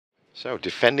So,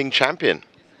 defending champion.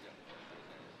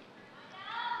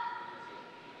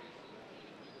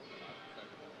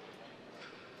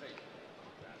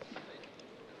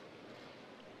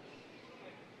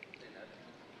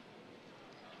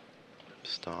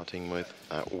 Starting with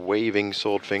a waving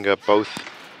sword finger, both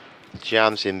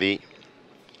Jians in the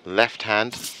left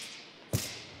hand.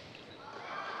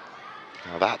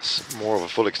 Now that's more of a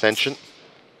full extension.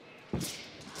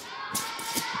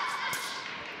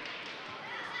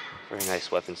 Very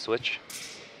nice weapon switch.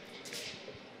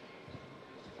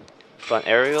 Front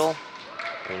aerial,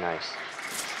 very nice.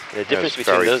 The difference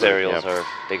between those aerials are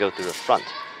they go through the front.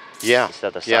 Yeah, instead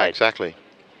of the side. Yeah, exactly.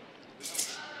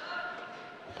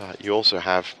 But you also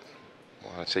have,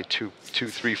 well, I'd say two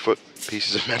 3-foot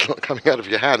pieces of metal coming out of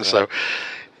your hand, so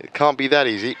it can't be that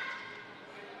easy.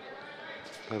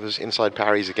 Those inside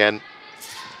parries again.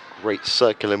 Great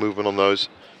circular movement on those.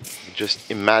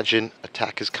 Just imagine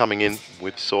attackers coming in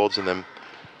with swords and then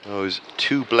those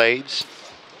two blades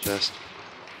just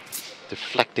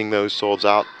deflecting those swords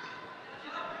out.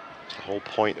 It's the whole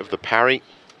point of the parry,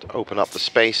 to open up the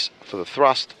space for the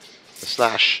thrust, the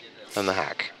slash, and the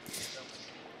hack.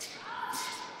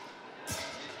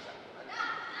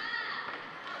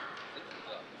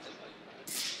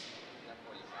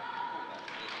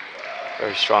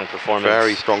 Very strong performance.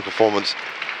 Very strong performance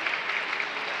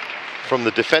from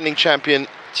the defending champion,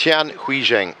 Tianhui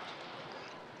Zheng.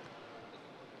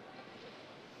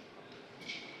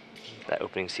 That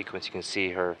opening sequence, you can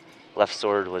see her left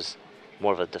sword was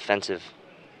more of a defensive,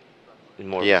 in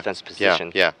more of a defensive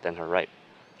position than her right.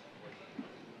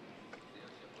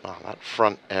 Oh, that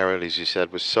front aerial, as you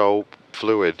said, was so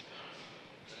fluid.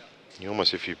 You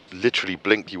almost, if you literally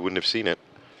blinked, you wouldn't have seen it.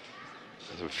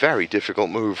 It's a very difficult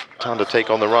move to undertake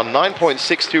on the run.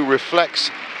 9.62 reflects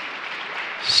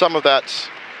some of that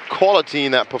quality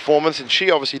in that performance, and she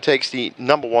obviously takes the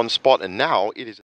 #1 spot, and now it is